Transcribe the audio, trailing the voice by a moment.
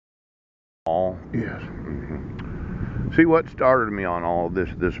All. Yes. See, what started me on all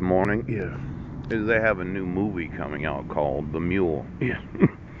this morning Yes. is they have a new movie coming out called The Mule. Yes.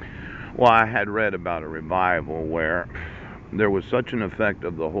 Well, I had read about a revival where there was such an effect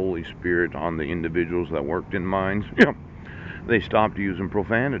of the Holy Spirit on the individuals that worked in mines. Yeah. They stopped using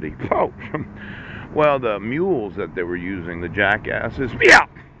profanity. Oh. Well, the mules that they were using, the jackasses, yeah,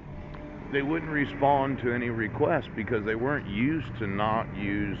 they wouldn't respond to any requests because they weren't used to not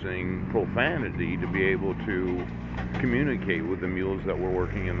using profanity to be able to communicate with the mules that were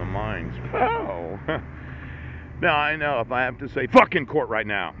working in the mines. Oh. Now I know if I have to say fuck in court right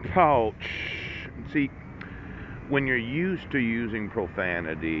now. Oh. See, when you're used to using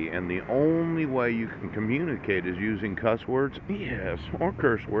profanity and the only way you can communicate is using cuss words, yes, or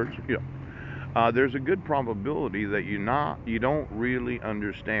curse words, yeah, there's a good probability that you don't really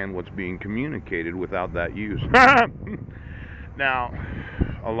understand what's being communicated without that use. Now,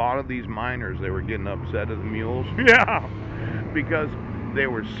 a lot of these miners, they were getting upset at the mules, yeah, because they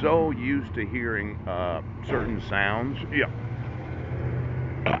were so used to hearing certain sounds, yeah,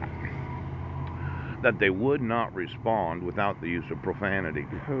 that they would not respond without the use of profanity.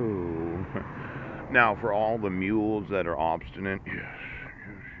 Oh. Now, for all the mules that are obstinate, yes,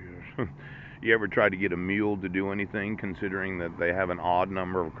 yes, yes. You ever try to get a mule to do anything, considering that they have an odd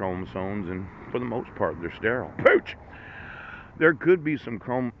number of chromosomes, and for the most part, they're sterile? Pooch! There could be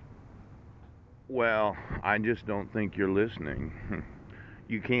some Well, I just don't think you're listening.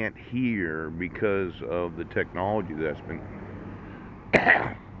 You can't hear because of the technology that's been.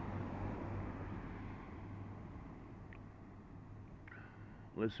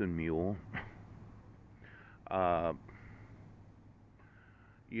 Listen, mule. Uh,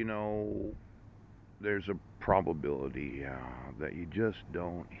 you know, there's a probability that you just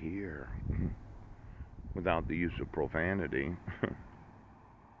don't hear without the use of profanity.